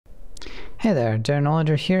Hey there, Darren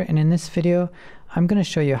Oliver here, and in this video I'm going to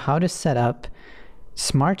show you how to set up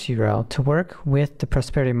SmartURL to work with the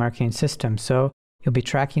prosperity marketing system, so you'll be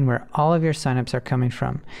tracking where all of your signups are coming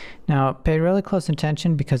from. Now pay really close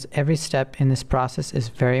attention because every step in this process is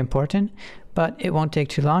very important, but it won't take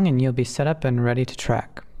too long and you'll be set up and ready to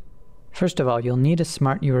track. First of all, you'll need a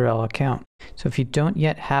SmartURL account. So if you don't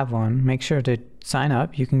yet have one, make sure to sign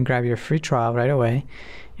up. You can grab your free trial right away.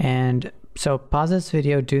 And so pause this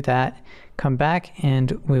video, do that, come back,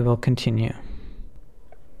 and we will continue.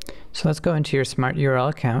 So let's go into your SmartURL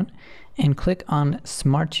account and click on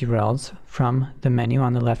SmartURLs from the menu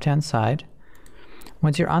on the left-hand side.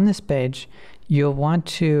 Once you're on this page, you'll want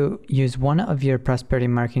to use one of your prosperity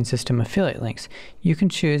marketing system affiliate links. You can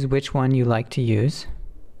choose which one you like to use.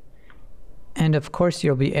 And of course,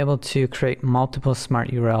 you'll be able to create multiple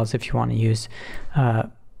SmartURLs if you want to use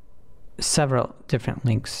several different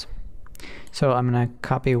links. So I'm going to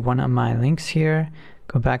copy one of my links here,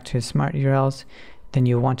 go back to SmartURLs, then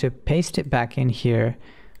you want to paste it back in here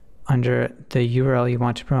under the URL you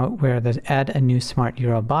want to promote where the add a new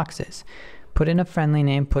SmartURL box is. Put in a friendly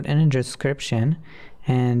name, put in a description,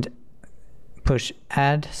 and push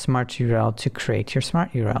add SmartURL to create your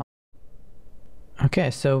SmartURL.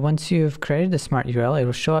 Okay, so once you've created the SmartURL, it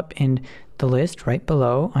will show up in the list right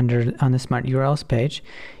below on the SmartURLs page.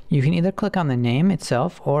 You can either click on the name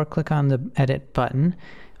itself or click on the edit button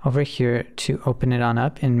over here to open it on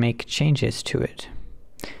up and make changes to it.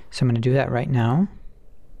 So I'm going to do that right now.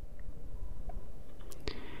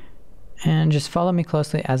 And just follow me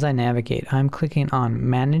closely as I navigate. I'm clicking on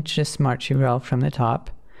Manage the SmartURL from the top.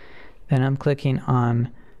 Then I'm clicking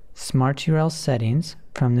on SmartURL Settings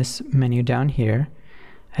from this menu down here.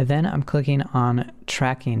 And then I'm clicking on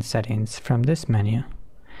Tracking Settings from this menu.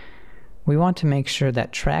 We want to make sure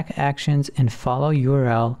that Track Actions and Follow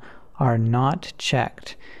URL are not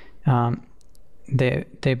checked.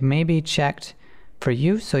 They may be checked for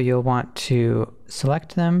you, so you'll want to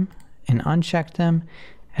select them and uncheck them,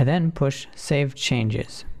 and then push Save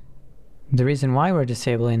Changes. The reason why we're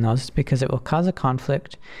disabling those is because it will cause a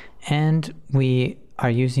conflict, and we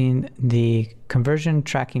are using the conversion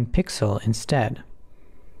tracking pixel instead.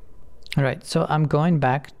 Alright, so I'm going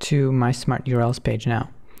back to my SmartURLs page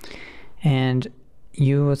now. And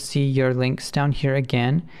you will see your links down here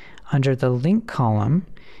again. Under the link column,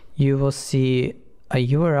 you will see a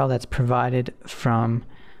URL that's provided from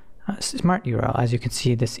SmartURL. As you can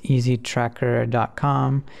see, this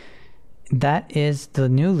easytracker.com. That is the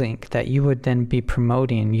new link that you would then be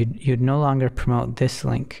promoting. You'd no longer promote this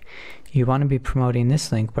link. You want to be promoting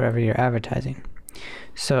this link wherever you're advertising.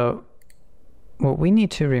 So what we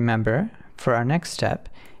need to remember for our next step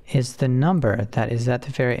is the number that is at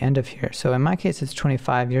the very end of here. So in my case, it's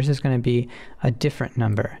 25. Yours is going to be a different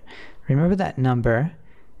number. Remember that number,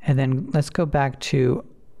 and then let's go back to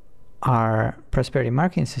our prosperity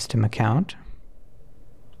marketing system account.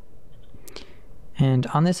 And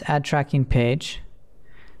on this ad tracking page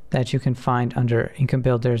that you can find under Income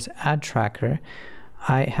Builder's ad tracker,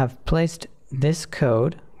 I have placed this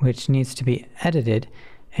code, which needs to be edited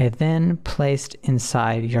and then placed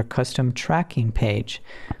inside your custom tracking page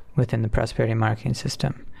within the prosperity marketing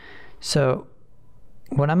system. So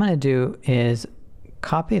what I'm going to do is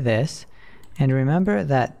copy this, and remember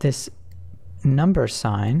that this number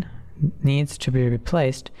sign needs to be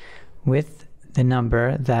replaced with the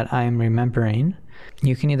number that I'm remembering.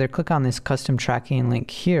 You can either click on this custom tracking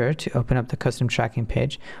link here to open up the custom tracking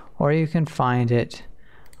page, or you can find it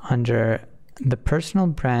under the personal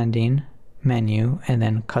branding menu and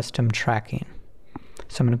then custom tracking.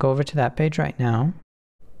 So I'm going to go over to that page right now,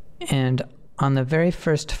 and on the very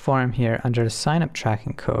first form here under the sign up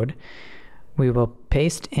tracking code, we will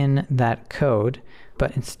paste in that code,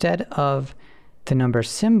 but instead of the number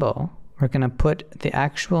symbol, we're going to put the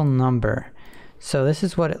actual number. So this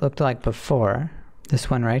is what it looked like before,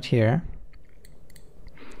 this one right here,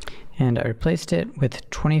 and I replaced it with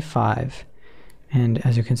 25, and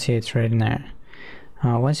as you can see, it's right in there.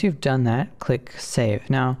 Once you've done that, click Save.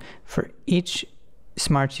 Now, for each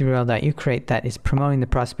SmartURL that you create that is promoting the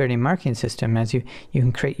prosperity marketing system, as you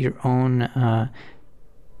can create your own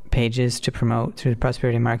pages to promote through the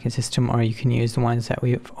prosperity marketing system, or you can use the ones that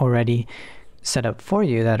we've already set up for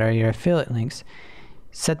you that are your affiliate links.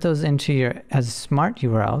 Set those into your as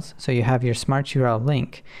SmartURLs, so you have your SmartURL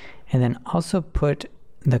link, and then also put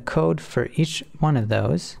the code for each one of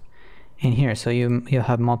those in here, so you'll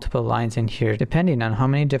have multiple lines in here depending on how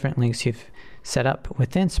many different links you've set up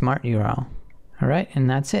within SmartURL. Alright, and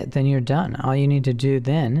that's it. Then you're done. All you need to do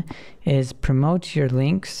then is promote your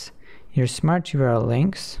links, your SmartURL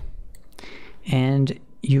links, and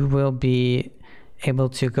you will be able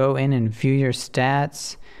to go in and view your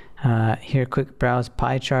stats. Here, quick browse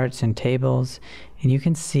pie charts and tables, and you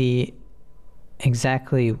can see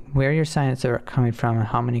exactly where your signups are coming from and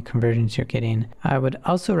how many conversions you're getting. I would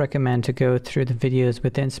also recommend to go through the videos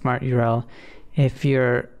within SmartURL. If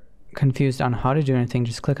you're confused on how to do anything,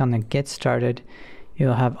 just click on the Get Started.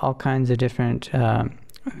 You'll have all kinds of different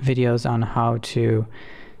videos on how to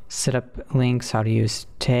set up links, how to use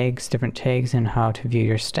tags, different tags, and how to view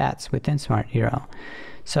your stats within SmartURL.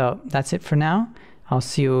 So that's it for now. I'll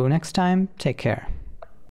see you next time. Take care.